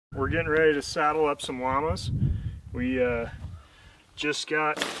We're getting ready to saddle up some llamas. We just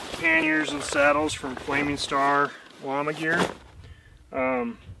got panniers and saddles from Flaming Star Llama Gear.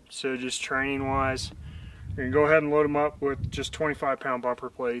 So just training wise, we're gonna go ahead and load them up with just 25-pound bumper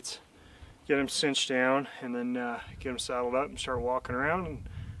plates, get them cinched down, and then get them saddled up and start walking around and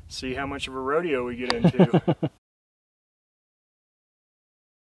see how much of a rodeo we get into.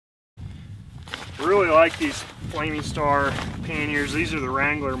 I really like these Flaming Star panniers. These are the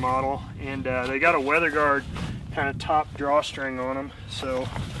Wrangler model, and they got a weather guard kind of top drawstring on them. So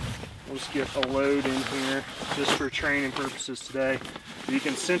we'll just get a load in here just for training purposes today. You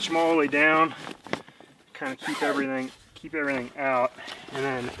can cinch them all the way down, kind of keep everything out, and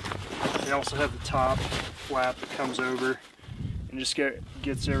then they also have the top flap that comes over and just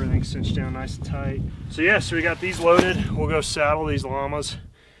gets everything cinched down nice and tight. So yeah, so we got these loaded. We'll go saddle these llamas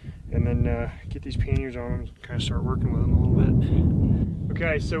and then get these panniers on them and kind of start working with them a little bit.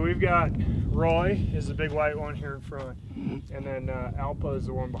 Okay, so we've got Roy is the big white one here in front, and then Alpha is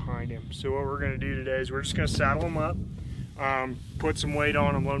the one behind him. So what we're going to do today is we're just going to saddle them up, put some weight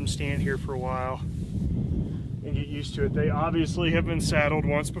on them, let them stand here for a while and get used to it. They obviously have been saddled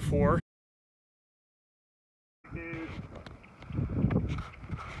once before.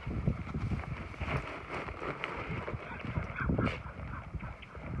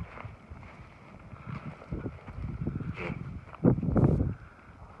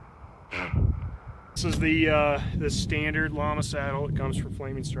 This is the standard llama saddle. It comes from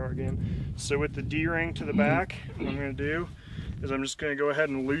Flaming Star again. So with the D-ring to the back, what I'm going to do is I'm just going to go ahead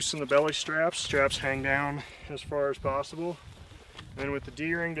and loosen the belly straps. Straps hang down as far as possible. And with the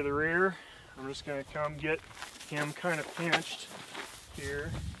D-ring to the rear, I'm just going to come get him kind of pinched here.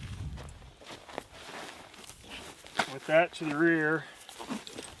 With that to the rear,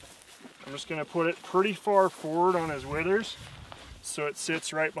 I'm just going to put it pretty far forward on his withers so it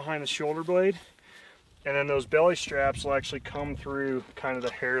sits right behind the shoulder blade. And then those belly straps will actually come through kind of the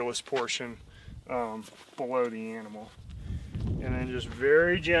hairless portion below the animal. And then just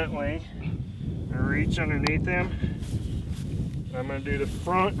very gently reach underneath them. I'm going to do the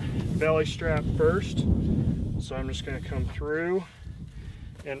front belly strap first. So I'm just going to come through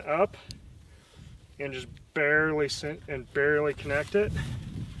and up and just barely connect it.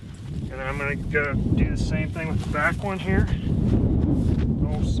 And then I'm going to go do the same thing with the back one here.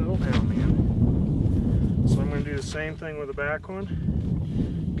 Oh, settle down, man. So I'm going to do the same thing with the back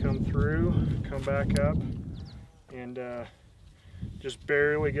one. Come through, come back up, and just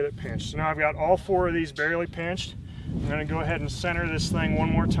barely get it pinched. So now I've got all four of these barely pinched. I'm going to go ahead and center this thing one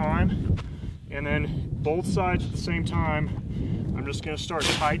more time, and then both sides at the same time, I'm just going to start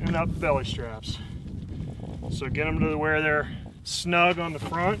tightening up the belly straps. So get them to where they're snug on the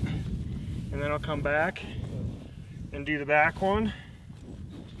front, and then I'll come back and do the back one.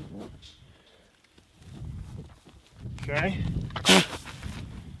 Okay,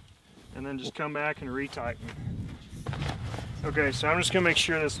 and then just come back and retighten. Okay, so I'm just gonna make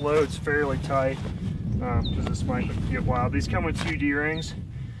sure this load's fairly tight because this might get wild. These come with two D-rings.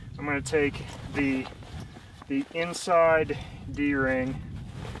 I'm gonna take the inside D-ring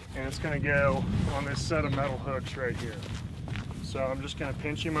and it's gonna go on this set of metal hooks right here. So I'm just gonna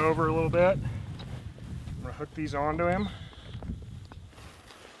pinch him over a little bit. I'm gonna hook these onto him.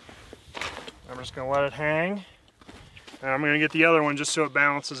 I'm just gonna let it hang. And I'm going to get the other one just so it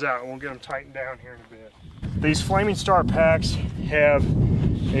balances out, and we'll get them tightened down here in a bit. These Flaming Star packs have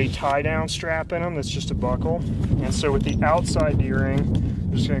a tie-down strap in them that's just a buckle. And so with the outside D-ring,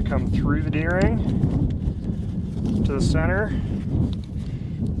 I'm just going to come through the D-ring to the center,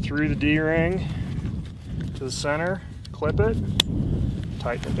 through the D-ring to the center, clip it,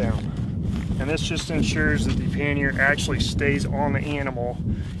 tighten it down. And this just ensures that the pannier actually stays on the animal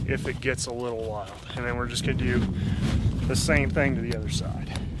if it gets a little wild. And then we're just going to do the same thing to the other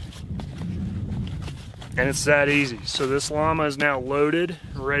side. And it's that easy. So this llama is now loaded,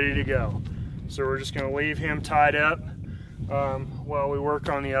 ready to go. So we're just going to leave him tied up while we work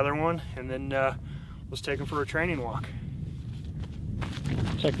on the other one, and then let's take him for a training walk.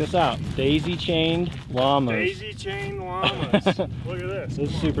 Check this out, daisy chained llamas. Daisy chained llamas. Look at this.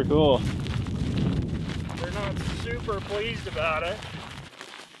 This is super cool. They're not super pleased about it.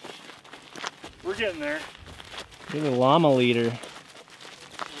 We're getting there. You're the llama leader.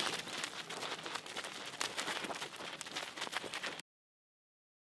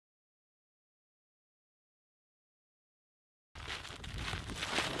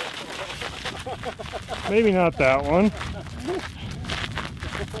 Maybe not that one.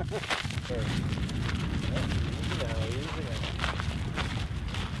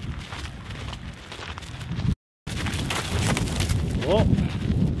 Whoa.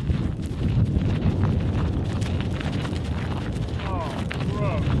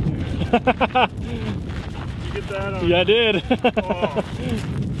 You get that on? Yeah, I did. Oh.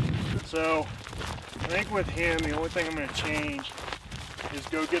 So, I think with him, the only thing I'm going to change is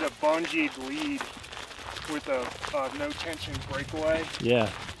go get a bungeed lead with a no tension breakaway. Yeah.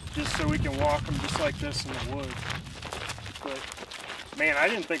 Just so we can walk them just like this in the woods. But man, I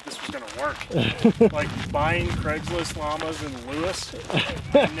didn't think this was going to work. Like buying Craigslist llamas in Lewis,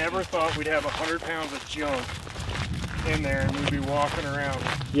 I never thought we'd have 100 pounds of junk in there and we'd be walking around.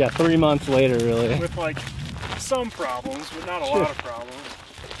 Yeah, 3 months later, really. With like some problems, but not a lot of problems.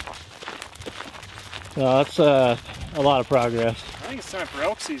 No, that's a lot of progress. I think it's time for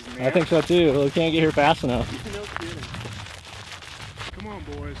elk season, man. I think so too. We can't get here fast enough. No kidding. Come on,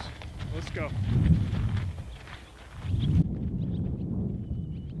 boys. Let's go.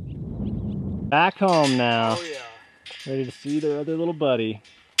 Back home now. Oh, yeah. Ready to see their other little buddy.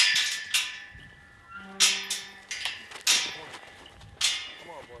 Come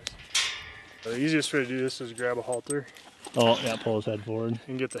on, boys. The easiest way to do this is grab a halter Oh, yeah, pull his head forward.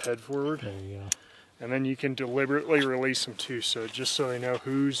 and get the head forward. There you go. And then you can deliberately release them too, so just so they know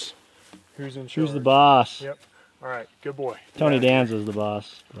who's in charge. Who's the boss? Yep. All right, good boy. Tony Danza's the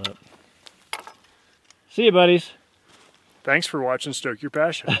boss. But... See you, buddies. Thanks for watching Stoke Your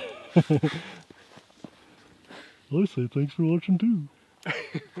Passion. I say thanks for watching too.